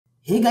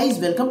Hey guys,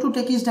 welcome to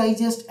Techies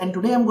Digest, and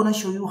today I'm gonna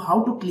show you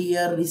how to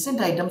clear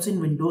recent items in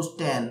Windows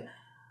 10.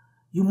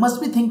 You must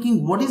be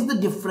thinking, what is the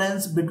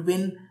difference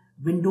between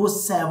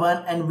Windows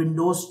 7 and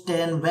Windows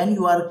 10 when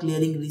you are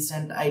clearing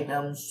recent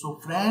items?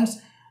 So friends,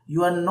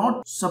 you are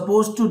not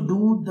supposed to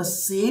do the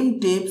same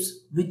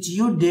tips which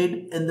you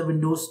did in the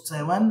Windows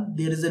 7.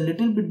 There is a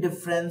little bit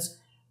difference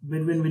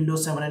between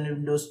Windows 7 and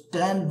Windows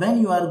 10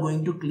 when you are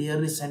going to clear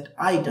recent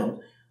items.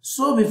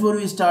 So before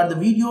we start the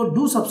video,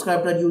 do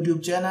subscribe to our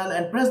YouTube channel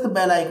and press the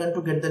bell icon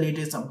to get the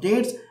latest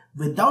updates.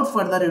 Without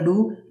further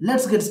ado,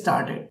 let's get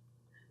started.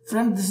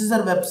 Friends, this is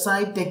our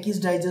website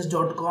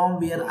techiesdigest.com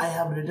where I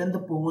have written the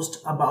post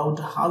about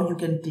how you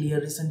can clear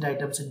recent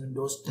items in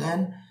Windows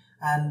 10.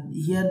 And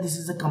here this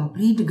is a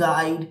complete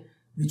guide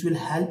which will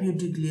help you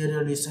to clear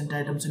your recent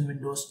items in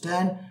Windows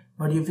 10.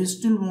 But if you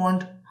still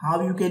want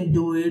how you can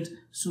do it,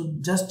 so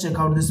just check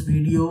out this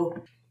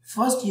video.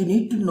 First, you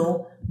need to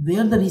know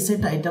where the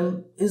recent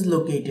item is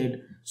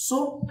located.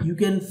 So you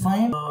can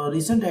find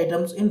recent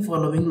items in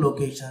following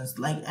locations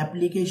like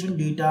application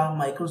data,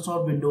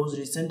 Microsoft Windows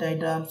recent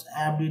items,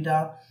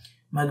 AppData,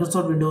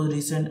 Microsoft Windows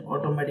recent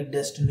automatic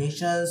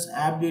destinations,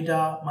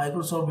 AppData,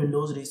 Microsoft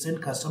Windows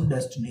recent custom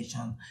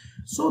destinations.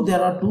 So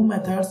there are two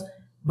methods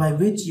by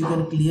which you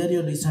can clear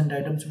your recent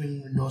items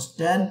in Windows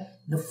 10.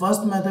 The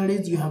first method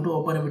is you have to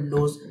open a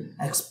Windows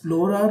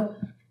Explorer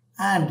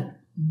and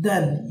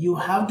then you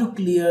have to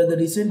clear the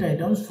recent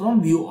items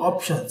from view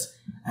options.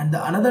 And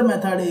the another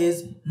method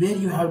is where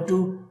you have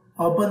to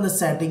open the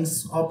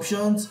settings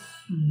options,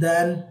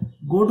 then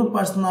go to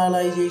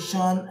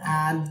personalization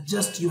and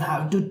just you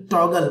have to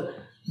toggle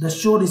the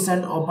show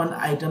recent open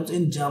items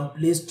in jump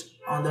list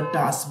on the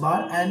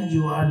taskbar and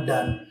you are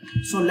done.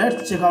 So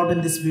let's check out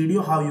in this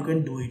video how you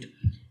can do it.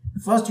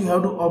 First, you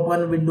have to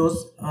open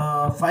Windows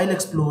File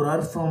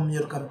Explorer from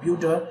your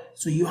computer.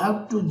 So you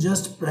have to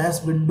just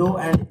press Window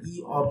and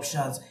E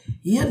options.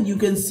 Here you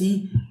can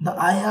see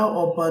I have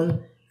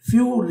opened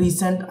few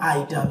recent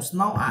items.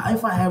 Now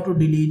if I have to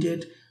delete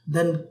it,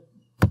 then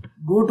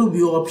go to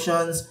View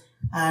options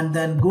and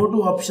then go to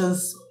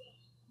options,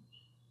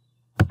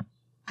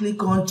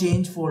 click on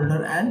Change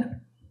Folder and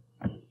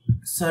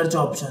Search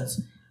options.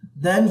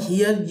 Then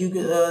here you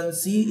can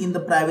see in the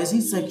privacy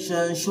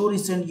section, show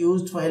recent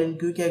used file in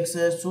quick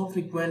access, show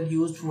frequent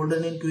used folder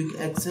in quick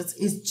access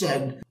is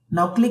checked.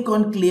 Now click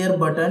on clear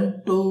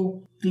button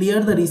to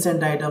clear the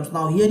recent items.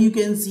 Now here you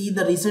can see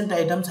the recent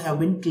items have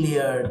been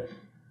cleared.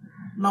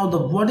 Now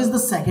what is the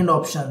second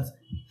option?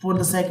 For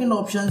the second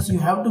options, you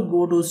have to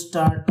go to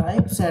Start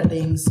Type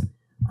Settings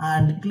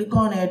and click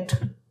on it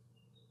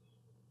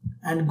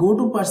and go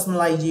to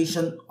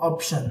personalization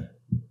option.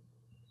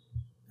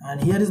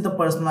 And here is the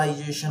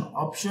personalization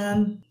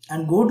option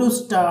and go to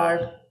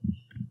start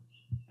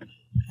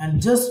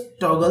and just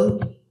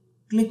toggle,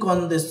 click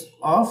on this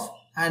off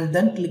and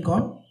then click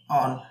on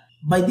on.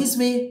 By this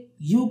way,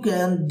 you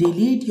can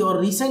delete your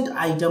recent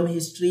item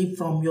history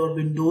from your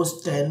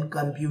Windows 10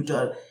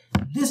 computer.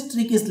 This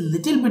trick is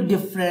little bit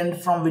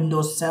different from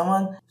Windows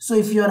 7. So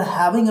if you are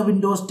having a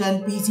Windows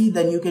 10 PC,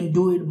 then you can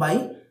do it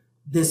by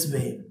this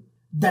way.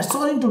 That's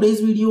all in today's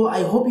video.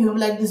 I hope you have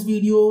liked this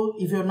video.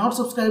 If you have not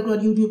subscribed to our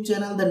YouTube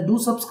channel, then do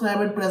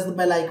subscribe and press the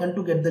bell icon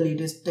to get the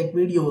latest tech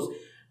videos.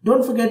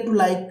 Don't forget to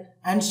like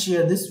and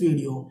share this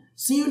video.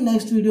 See you in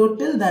next video.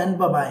 Till then,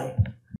 bye bye.